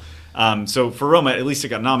cool. So for Roma, at least it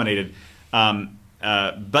got nominated.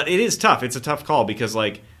 But it is tough. It's a tough call because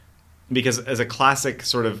as a classic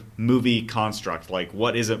sort of movie construct, like,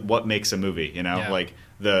 what is it? What makes a movie? You know, like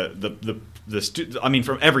I mean,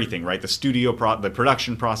 from everything, right? The studio, the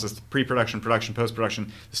production process, the pre-production, production,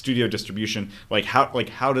 post-production, the studio distribution. Like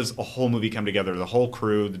how does a whole movie come together? The whole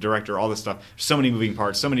crew, the director, all this stuff. So many moving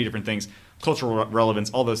parts, so many different things, cultural relevance,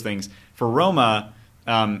 all those things. For Roma,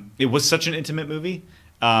 it was such an intimate movie.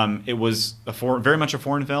 It was very much a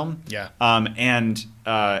foreign film. Yeah. And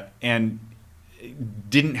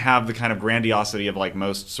didn't have the kind of grandiosity of, like,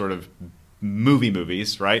 most sort of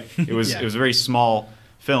movies, right? It was It was a very small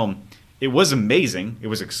film. It was amazing. It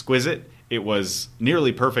was exquisite. It was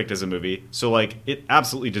nearly perfect as a movie. So, like, it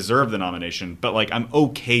absolutely deserved the nomination. But, like, I'm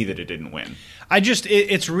okay that it didn't win.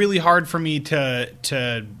 It's really hard for me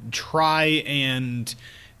to try and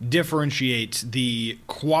differentiate the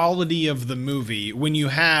quality of the movie when you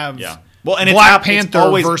have Well, and Black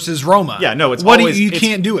Panther versus Roma. Yeah, no, it's always, you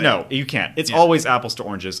can't do it. No, you can't. It's always apples to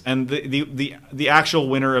oranges, and the actual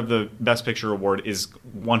winner of the Best Picture award is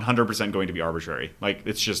 100% going to be arbitrary. Like,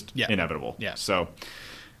 it's just inevitable. Yeah. So,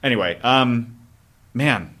 anyway,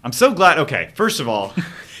 man, I'm so glad. Okay, first of all,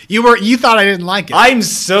 you thought I didn't like it. I'm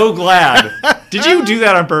so glad. Did you do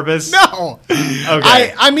that on purpose? No.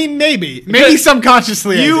 Okay. I mean, maybe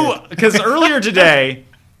subconsciously. Because earlier today,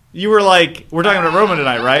 you were like, "We're talking about Roma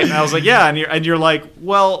tonight, right?" And I was like, "Yeah." And you're like,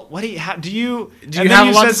 "Well, what do you have? Do you have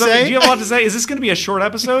a lot to say? Do you have a lot to say? Is this going to be a short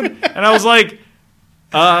episode?" And I was like,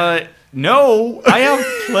 "No, I have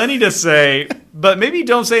plenty to say." But maybe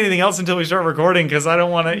don't say anything else until we start recording because I don't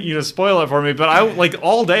want you to spoil it for me. But I like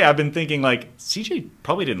all day I've been thinking like CJ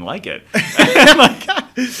probably didn't like it.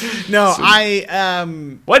 No, So- I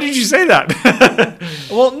Why did you say that?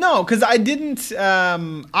 well, no, because I didn't.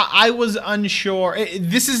 I was unsure.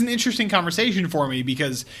 This is an interesting conversation for me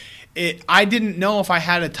because I didn't know if I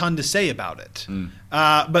had a ton to say about it.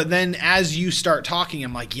 But then as you start talking,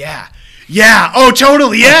 I'm like, yeah, oh,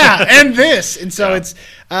 totally, yeah, and this, and so it's.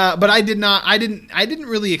 But I did not. I didn't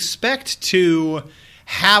really expect to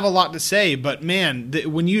have a lot to say. But man,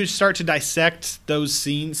 when you start to dissect those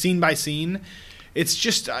scene by scene. It's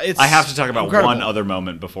just. I have to talk about incredible. one other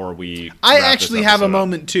moment before we. I wrap this actually have a episode up.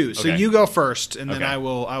 moment too. So Okay. you go first, and then Okay. I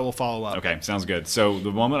will follow up. Okay, sounds good. So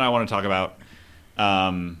the moment I want to talk about.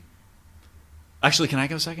 Actually, can I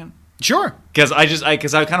go second? Sure. Because I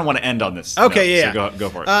kind of want to end on this. Okay, note, yeah. So go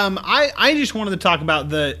for it. I just wanted to talk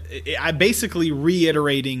about I basically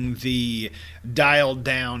reiterating the dialed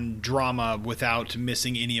down drama without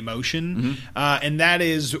missing any emotion, and that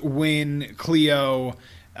is when Cleo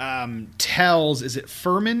tells, is it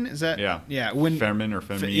Furman? Is that when Fairman or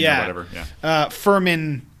Femi yeah, or whatever. Yeah.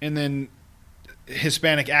 Furman, and then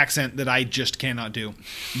Hispanic accent that I just cannot do,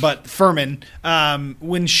 but Furman,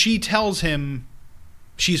 when she tells him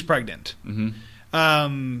she's pregnant. Oh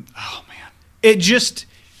man. It just.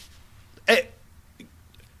 I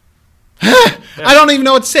don't even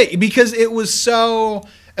know what to say because it was so.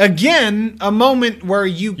 Again, a moment where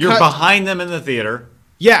you're behind them in the theater.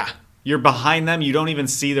 Yeah. You're behind them. You don't even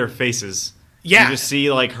see their faces. Yeah. You just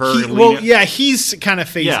see like her. He's kind of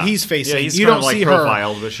facing. Yeah. He's facing. Yeah, he's you kind don't of like see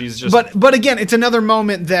profiled, her. but she's just. But again, it's another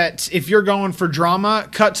moment that if you're going for drama,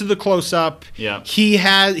 cut to the close up. Yeah.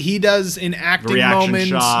 He does an acting Reaction moment.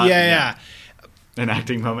 shot, Yeah. an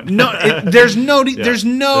acting moment. No, there's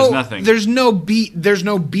nothing. There's no beat. There's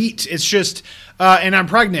no beat. It's just, and I'm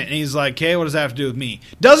pregnant, and he's like, "Hey, what does that have to do with me?"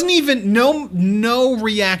 Doesn't even no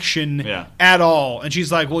reaction at all. And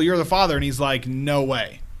she's like, "Well, you're the father," and he's like, "No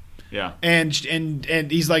way." Yeah. And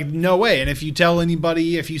he's like, "No way." And if you tell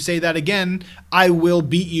anybody, if you say that again, I will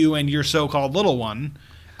beat you and your so-called little one.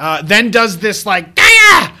 Then does this like,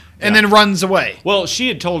 and then runs away. Well, she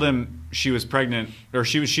had told him she was pregnant, or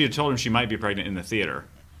she had told him she might be pregnant in the theater.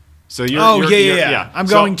 So you're. I'm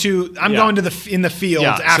going to the field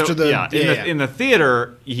after in the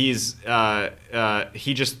theater. He's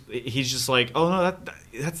just like, oh no,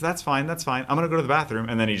 that's fine. I'm gonna go to the bathroom,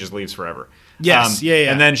 and then he just leaves forever. Yes,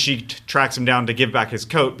 And then she tracks him down to give back his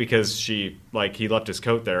coat because he left his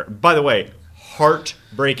coat there. By the way,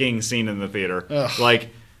 heartbreaking scene in the theater. Ugh.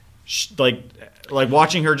 Like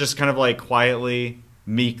watching her just kind of like quietly,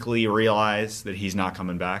 meekly realize that he's not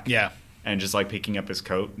coming back. Yeah. And just like picking up his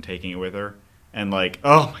coat and taking it with her. And like,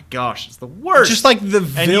 oh my gosh, it's the worst. Just like the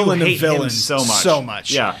villain of villains so much.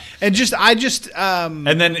 Yeah. And you're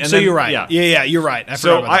right. Yeah, you're right. I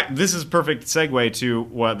forgot about that. This is perfect segue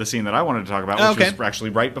to the scene that I wanted to talk about, which was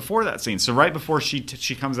actually right before that scene. So right before she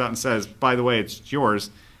comes out and says, "By the way, it's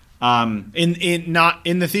yours." Not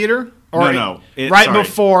in the theater? Or no.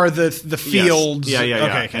 Before the fields. Yes.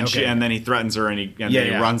 Yeah. Okay. And then he threatens her, and then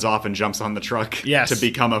he runs off and jumps on the truck to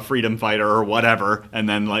become a freedom fighter or whatever, and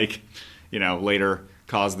then later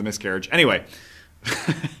cause the miscarriage. Anyway,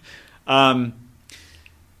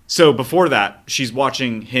 so before that, she's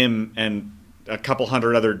watching him and a couple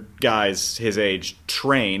hundred other guys his age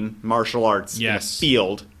train martial arts in a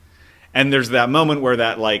field, and there's that moment where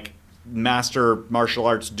that master martial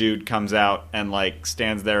arts dude comes out and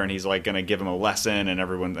stands there, and he's gonna give him a lesson, and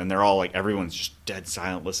everyone's just dead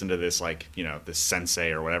silent, listen to this this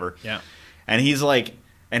sensei or whatever. Yeah. And he's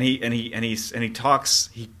he talks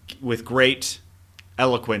with great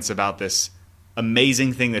eloquence about this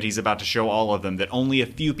amazing thing that he's about to show all of them, that only a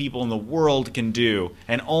few people in the world can do,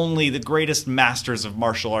 and only the greatest masters of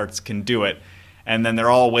martial arts can do it. And then they're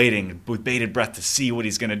all waiting with bated breath to see what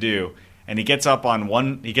he's going to do. And he gets up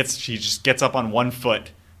on he just gets up on one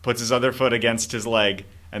foot, puts his other foot against his leg,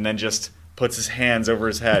 and then just puts his hands over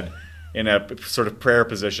his head in a sort of prayer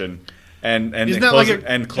position. And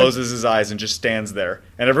closes his eyes and just stands there.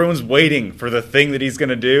 And everyone's waiting for the thing that he's going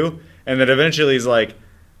to do. And then eventually he's like,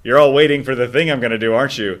 "You're all waiting for the thing I'm going to do,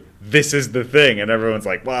 aren't you? This is the thing." And everyone's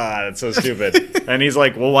like, "Wow, that's so stupid." And he's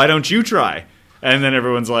like, "Well, why don't you try?" And then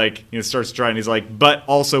everyone's like, starts trying. He's like, "But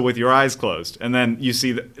also with your eyes closed." And then you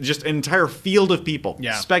see just an entire field of people,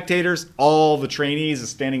 spectators, all the trainees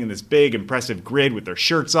standing in this big, impressive grid with their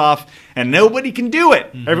shirts off. And nobody can do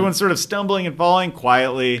it. Mm-hmm. Everyone's sort of stumbling and falling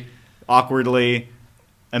quietly, awkwardly,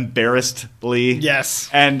 embarrassedly. Yes.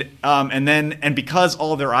 And because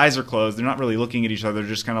all their eyes are closed, they're not really looking at each other. They're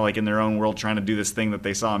just kind of in their own world trying to do this thing that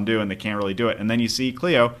they saw him do, and they can't really do it. And then you see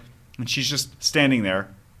Cleo, And she's just standing there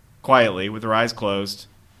quietly with her eyes closed,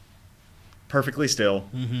 perfectly still,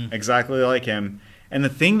 exactly like him. And the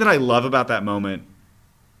thing that I love about that moment,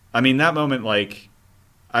 I mean, that moment, like,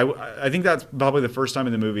 I think that's probably the first time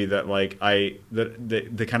in the movie that, like,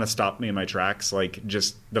 that kind of stopped me in my tracks. Like,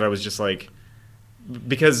 just that I was just like,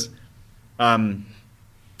 because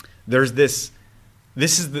there's this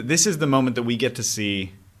is the moment that we get to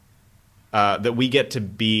see, that we get to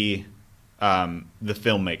be the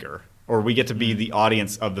filmmaker, or we get to be the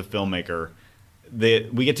audience of the filmmaker.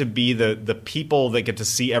 We get to be the people that get to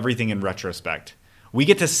see everything in retrospect. We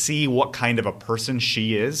get to see what kind of a person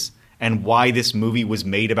she is and why this movie was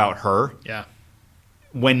made about her. Yeah.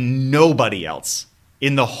 When nobody else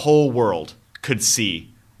in the whole world could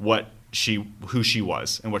see who she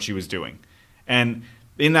was and what she was doing. And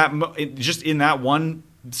in that one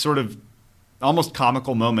sort of almost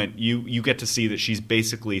comical moment, you get to see that she's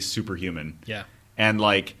basically superhuman. Yeah. And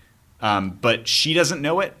like, but she doesn't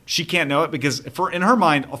know it. She can't know it because in her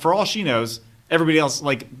mind, for all she knows, everybody else,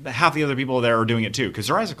 like half the other people there, are doing it too because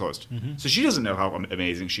her eyes are closed. Mm-hmm. So she doesn't know how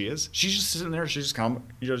amazing she is. She's just sitting there. She's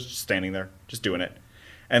just standing there, just doing it.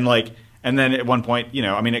 And like, and then at one point,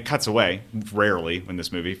 I mean, it cuts away rarely in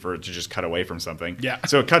this movie for it to just cut away from something. Yeah.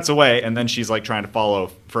 So it cuts away, and then she's like trying to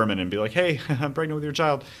follow Furman and be like, "Hey, I'm pregnant with your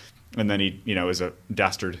child," and then he, is a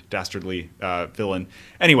dastardly villain.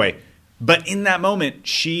 Anyway, but in that moment,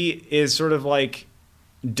 she is sort of like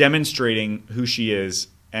demonstrating who she is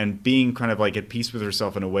and being kind of like at peace with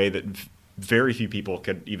herself in a way that very few people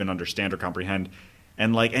could even understand or comprehend.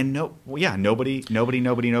 And like, and nobody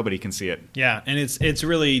can see it. Yeah, and it's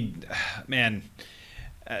really, man,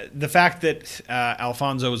 the fact that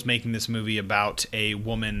Alfonso was making this movie about a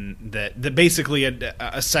woman that basically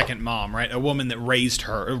a second mom, right? A woman that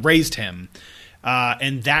raised him,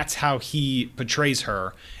 and that's how he portrays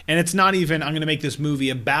her. And it's not even, I'm going to make this movie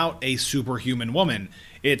about a superhuman woman.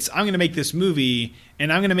 It's, I'm going to make this movie,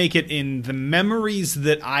 and I'm going to make it in the memories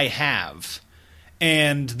that I have.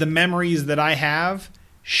 And the memories that I have,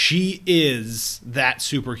 she is that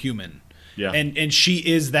superhuman. Yeah. And she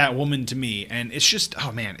is that woman to me. And it's just,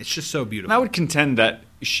 oh man, it's just so beautiful. And I would contend that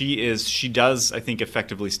she does, I think,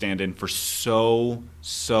 effectively stand in for so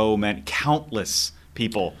many, countless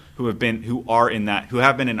people who have been in that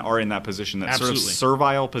position, that Absolutely. sort of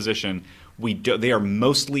servile position. They are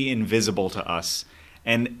mostly invisible to us.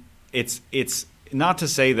 And it's not to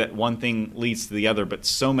say that one thing leads to the other, but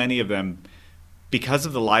so many of them, because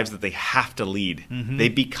of the lives that they have to lead, mm-hmm. they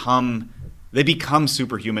become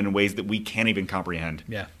superhuman in ways that we can't even comprehend.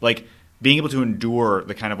 Yeah. Like being able to endure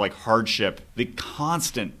the kind of like hardship, the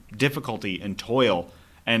constant difficulty and toil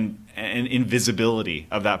and invisibility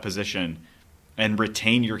of that position and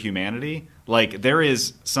retain your humanity. Like there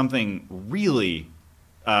is something really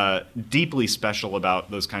deeply special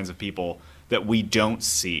about those kinds of people that we don't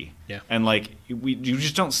see. Yeah. And like we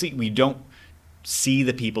don't see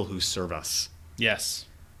the people who serve us. Yes.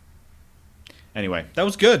 Anyway, that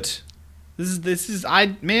was good. This is I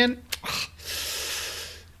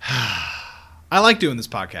like doing this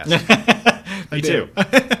podcast.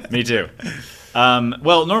 Me too.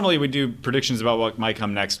 Well, normally we do predictions about what might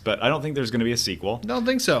come next, but I don't think there's going to be a sequel. Don't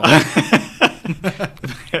think so.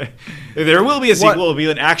 There will be a sequel. It'll be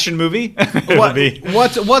an action movie.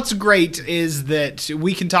 What's great is that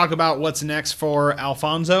we can talk about what's next for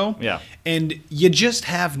Alfonso. Yeah. And you just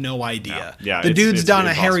have no idea. No. Yeah, the dude's done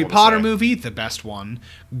a Harry Potter say. movie, the best one.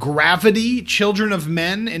 Gravity, Children of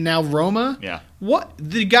Men, and now Roma. Yeah. What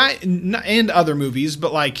the guy and other movies,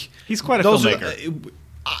 but like he's quite a filmmaker.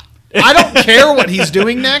 I don't care what he's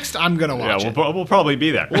doing next. I'm gonna watch it. We'll probably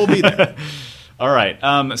be there. We'll be there. All right.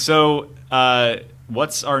 So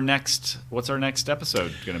what's our next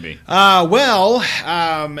episode going to be?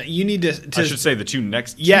 You need to I should say the two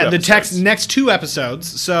next. Next two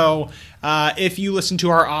episodes. So if you listen to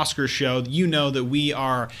our Oscars show, you know that we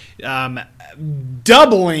are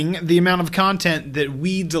doubling the amount of content that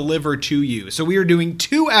we deliver to you. So we are doing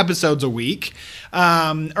 2 episodes a week.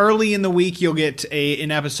 Early in the week, you'll get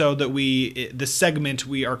an episode that the segment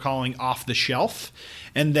we are calling Off the Shelf.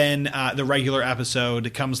 And then the regular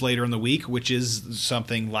episode comes later in the week, which is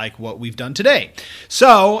something like what we've done today.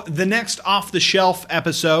 So the next off-the-shelf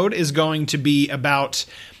episode is going to be about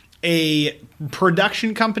a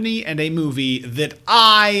production company and a movie that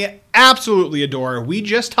I absolutely adore. We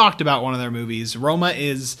just talked about one of their movies. Roma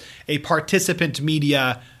is a participant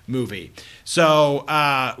media movie. So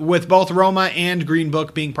with both Roma and Green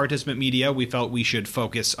Book being participant media, we felt we should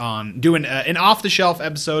focus on doing an off-the-shelf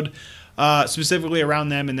episode specifically around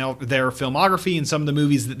them and their filmography and some of the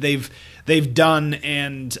movies that they've done,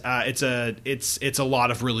 and it's a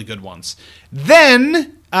lot of really good ones.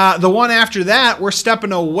 Then the one after that, we're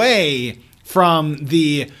stepping away from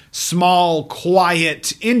the small,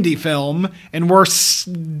 quiet indie film, and we're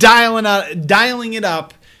dialing it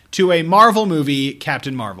up to a Marvel movie,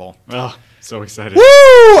 Captain Marvel. Oh, so excited. Woo!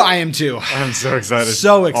 I am too. I'm so excited.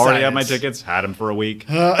 So excited. Already have my tickets. Had them for a week.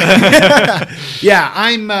 Yeah,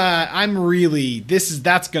 I'm really.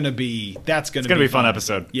 That's gonna be It's gonna be a fun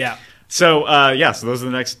episode. Yeah. So so those are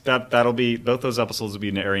the next. That'll be both those episodes will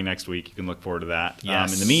be airing next week. You can look forward to that.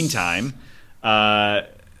 Yes. In the meantime,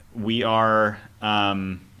 we are. What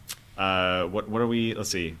are we? Let's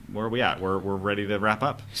see. Where are we at? We're ready to wrap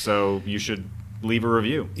up. So you should leave a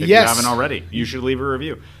review if you haven't already. You should leave a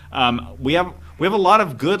review. We have a lot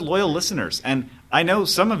of good, loyal listeners, and I know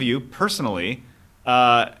some of you personally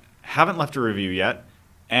haven't left a review yet,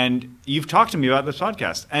 and you've talked to me about this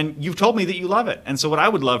podcast, and you've told me that you love it. And so what I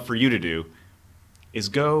would love for you to do is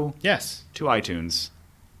go to iTunes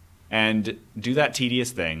and do that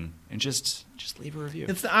tedious thing and just leave a review.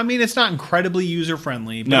 It's not incredibly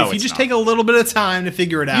user-friendly, but No, if you it's just not. take a little bit of time to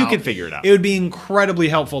figure it out, You can figure it out. It would be incredibly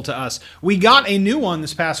helpful to us. We got a new one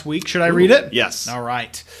this past week. Should I read it? Yes. All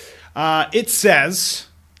right. It says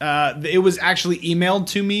it was actually emailed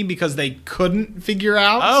to me because they couldn't figure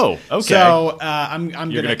out. Oh, okay. So I'm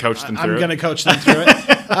gonna coach them through I'm it? going to coach them through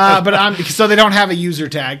it. So they don't have a user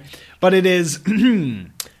tag. But it is.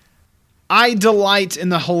 I delight in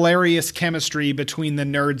the hilarious chemistry between the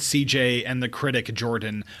nerd CJ and the critic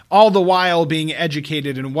Jordan, all the while being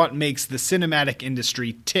educated in what makes the cinematic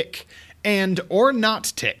industry tick and or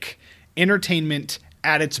not tick. Entertainment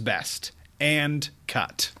at its best. And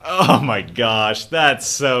cut. Oh my gosh, that's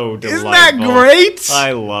so delightful. Isn't that great?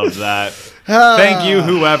 I love that. Thank you,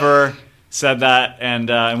 whoever said that, and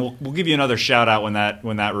we'll give you another shout out when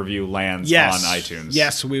that review lands on iTunes.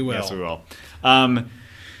 Yes, we will. Yes, we will.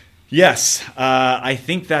 I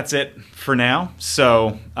think that's it for now.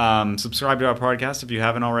 So subscribe to our podcast if you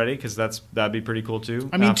haven't already, because that'd be pretty cool too.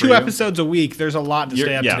 I mean, 2 episodes a week. There's a lot to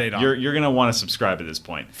stay up to date on. You're gonna want to subscribe at this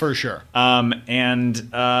point for sure. And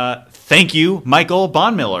thank you, Michael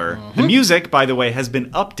Bonmiller. The music, by the way, has been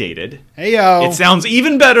updated. Hey yo, it sounds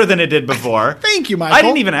even better than it did before. Thank you, Michael. I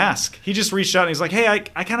didn't even ask. He just reached out and he's like, "Hey,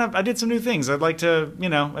 I did some new things. I'd like to,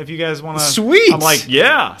 if you guys want to." Sweet. I'm like,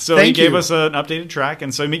 "Yeah." So Thank he gave you. us an updated track,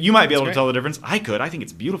 and so you might be able to tell the difference. I could. I think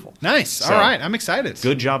it's beautiful. Nice. So, all right, I'm excited.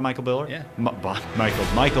 Good job, Michael Biller. Yeah.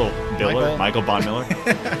 Michael Biller. Michael Bonmiller.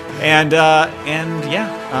 and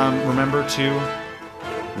remember to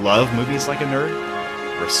love movies like a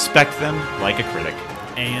nerd, respect them like a critic,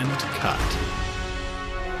 and cut.